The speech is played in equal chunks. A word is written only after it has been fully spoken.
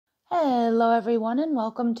Hello everyone and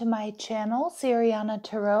welcome to my channel, Siriana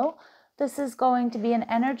Tarot. This is going to be an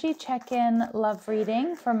energy check-in love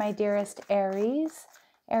reading for my dearest Aries.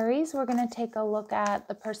 Aries, we're going to take a look at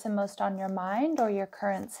the person most on your mind or your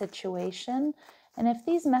current situation. And if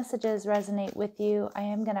these messages resonate with you, I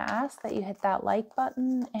am going to ask that you hit that like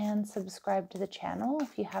button and subscribe to the channel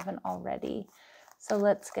if you haven't already. So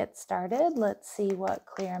let's get started. Let's see what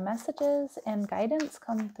clear messages and guidance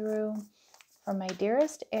come through for my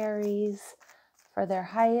dearest Aries, for their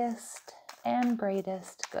highest and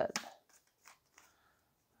greatest good.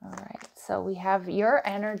 All right, so we have your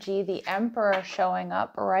energy, the Emperor, showing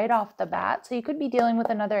up right off the bat. So you could be dealing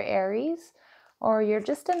with another Aries, or you're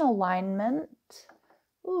just in alignment.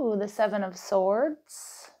 Ooh, the Seven of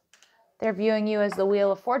Swords. They're viewing you as the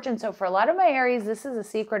Wheel of Fortune. So for a lot of my Aries, this is a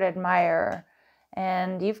secret admirer.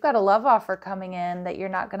 And you've got a love offer coming in that you're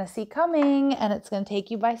not going to see coming, and it's going to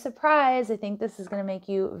take you by surprise. I think this is going to make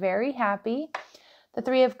you very happy. The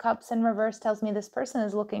Three of Cups in reverse tells me this person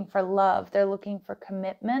is looking for love. They're looking for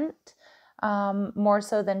commitment, more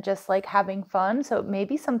so than just like having fun. So it may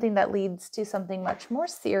be something that leads to something much more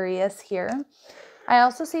serious here. I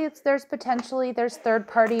also see there's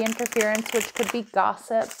third-party interference, which could be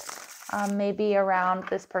gossip. Maybe around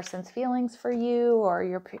this person's feelings for you or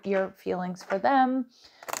your feelings for them.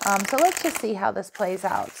 So let's just see how this plays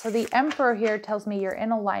out. So the Emperor here tells me you're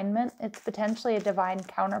in alignment. It's potentially a divine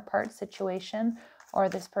counterpart situation, or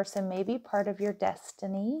this person may be part of your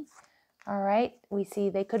destiny. All right, we see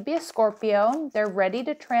they could be a Scorpio. They're ready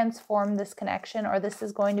to transform this connection, or this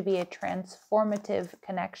is going to be a transformative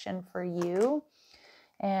connection for you.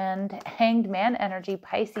 And Hanged Man energy,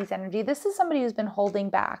 Pisces energy. This is somebody who's been holding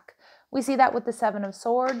back. We see that with the Seven of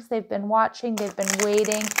Swords. They've been watching, they've been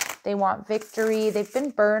waiting, they want victory. They've been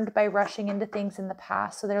burned by rushing into things in the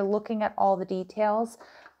past, so they're looking at all the details.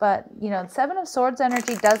 But, you know, Seven of Swords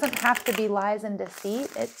energy doesn't have to be lies and deceit.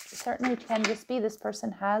 It certainly can just be this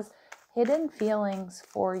person has hidden feelings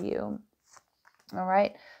for you. All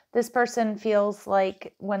right. This person feels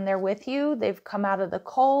like when they're with you, they've come out of the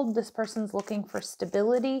cold. This person's looking for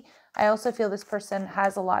stability. I also feel this person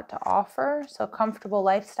has a lot to offer. So comfortable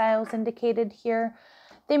lifestyle is indicated here.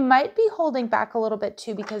 They might be holding back a little bit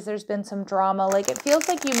too because there's been some drama. Like it feels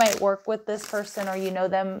like you might work with this person, or you know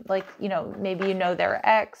them, like, you know, maybe you know their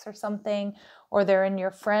ex or something, or they're in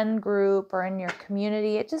your friend group or in your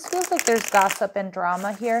community. It just feels like there's gossip and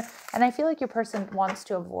drama here. And I feel like your person wants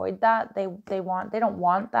to avoid that. They don't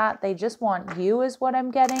want that. They just want you is what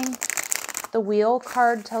I'm getting. The Wheel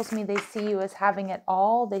card tells me they see you as having it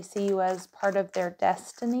all. They see you as part of their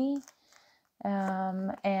destiny.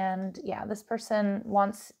 And yeah, this person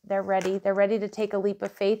they're ready to take a leap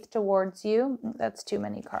of faith towards you. That's too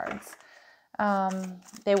many cards.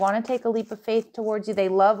 They want to take a leap of faith towards you. They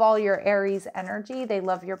love all your Aries energy. They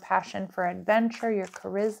love your passion for adventure, your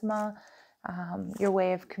charisma, your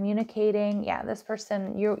way of communicating. Yeah, this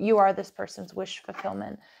person, you are this person's wish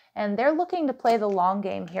fulfillment. And they're looking to play the long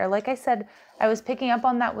game here. Like I said, I was picking up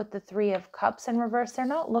on that with the Three of Cups in reverse. They're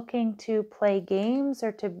not looking to play games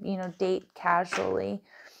or to, you know, date casually.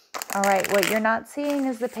 All right, what you're not seeing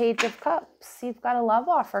is the Page of Cups. You've got a love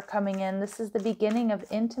offer coming in. This is the beginning of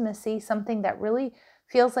intimacy, something that really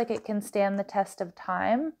feels like it can stand the test of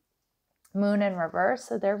time. Moon in reverse.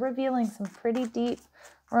 So they're revealing some pretty deep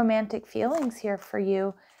romantic feelings here for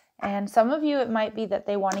you. And some of you, it might be that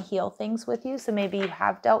they want to heal things with you. So maybe you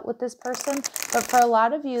have dealt with this person. But for a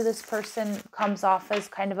lot of you, this person comes off as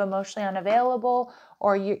kind of emotionally unavailable,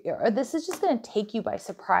 or this is just going to take you by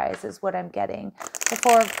surprise is what I'm getting. The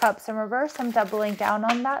Four of Cups in reverse, I'm doubling down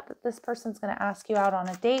on that this person's going to ask you out on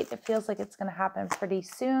a date. It feels like it's going to happen pretty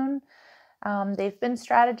soon. They've been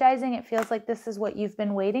strategizing. It feels like this is what you've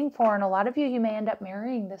been waiting for. And a lot of you may end up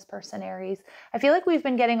marrying this person, Aries. I feel like we've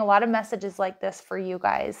been getting a lot of messages like this for you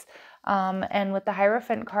guys. And with the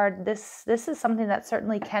Hierophant card, this is something that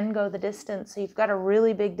certainly can go the distance. So you've got a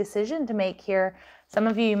really big decision to make here. Some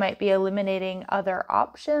of you might be eliminating other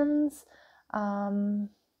options.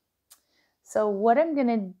 So what I'm going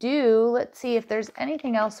to do, let's see if there's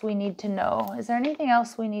anything else we need to know. Is there anything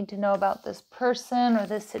else we need to know about this person or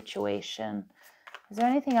this situation? Is there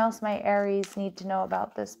anything else my Aries need to know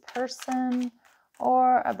about this person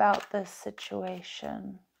or about this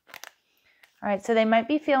situation? All right, so they might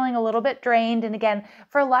be feeling a little bit drained. And again,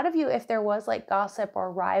 for a lot of you, if there was like gossip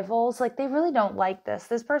or rivals, like they really don't like this.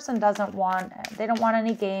 This person they don't want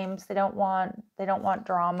any games. They don't want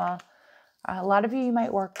drama. A lot of you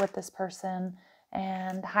might work with this person,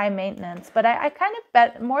 and high maintenance. But I kind of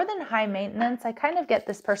bet more than high maintenance, I kind of get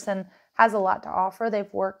this person has a lot to offer.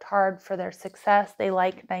 They've worked hard for their success. They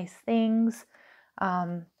like nice things.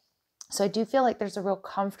 So I do feel like there's a real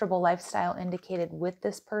comfortable lifestyle indicated with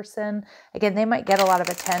this person. Again, they might get a lot of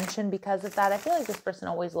attention because of that. I feel like this person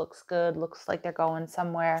always looks good, looks like they're going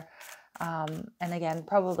somewhere. And again,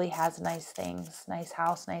 probably has nice things, nice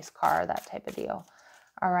house, nice car, that type of deal.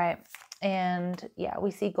 All right. And yeah,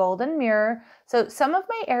 we see golden mirror. So some of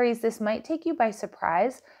my Aries, this might take you by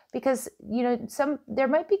surprise because, you know, there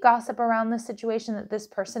might be gossip around this situation that this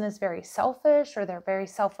person is very selfish or they're very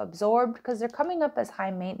self-absorbed because they're coming up as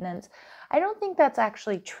high maintenance. I don't think that's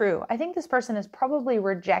actually true. I think this person has probably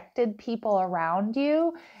rejected people around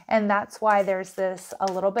you, and that's why there's this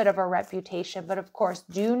a little bit of a reputation. But of course,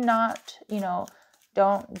 do not, you know,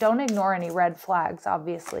 don't ignore any red flags,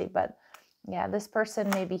 obviously. But yeah, this person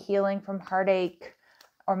may be healing from heartache,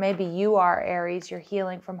 or maybe you are, Aries, you're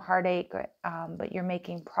healing from heartache, but you're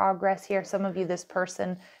making progress here. Some of you, this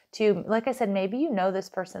person too, like I said, maybe you know this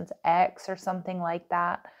person's ex or something like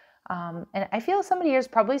that. And I feel somebody here has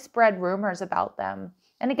probably spread rumors about them.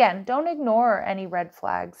 And again, don't ignore any red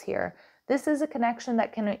flags here. This is a connection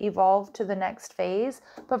that can evolve to the next phase.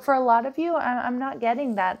 But for a lot of you, I'm not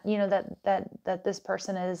getting that, you know, that this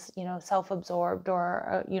person is, you know, self-absorbed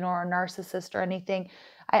or, you know, or a narcissist or anything.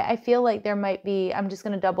 I feel like there might be, I'm just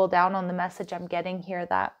going to double down on the message I'm getting here,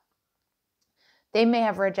 that they may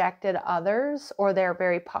have rejected others, or they're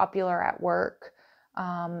very popular at work.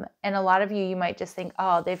 And a lot of you might just think,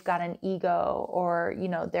 oh, they've got an ego, or, you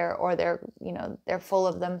know, they're full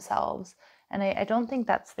of themselves. And I don't think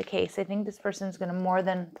that's the case. I think this person is going to more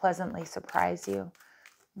than pleasantly surprise you.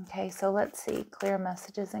 Okay, so let's see, clear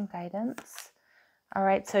messages and guidance. All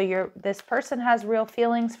right, so this person has real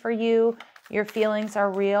feelings for you. Your feelings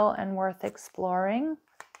are real and worth exploring.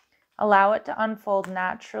 Allow it to unfold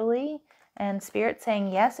naturally. And Spirit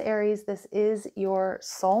saying, yes, Aries, this is your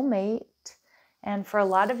soulmate. And for a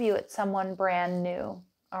lot of you, it's someone brand new.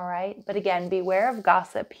 All right, but again, beware of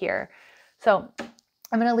gossip here. So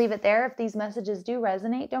I'm going to leave it there. If these messages do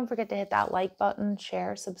resonate, don't forget to hit that like button,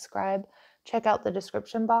 share, subscribe. Check out the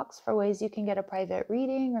description box for ways you can get a private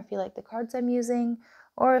reading, or if you like the cards I'm using,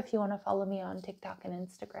 or if you want to follow me on TikTok and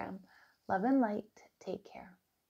Instagram. Love and light. Take care.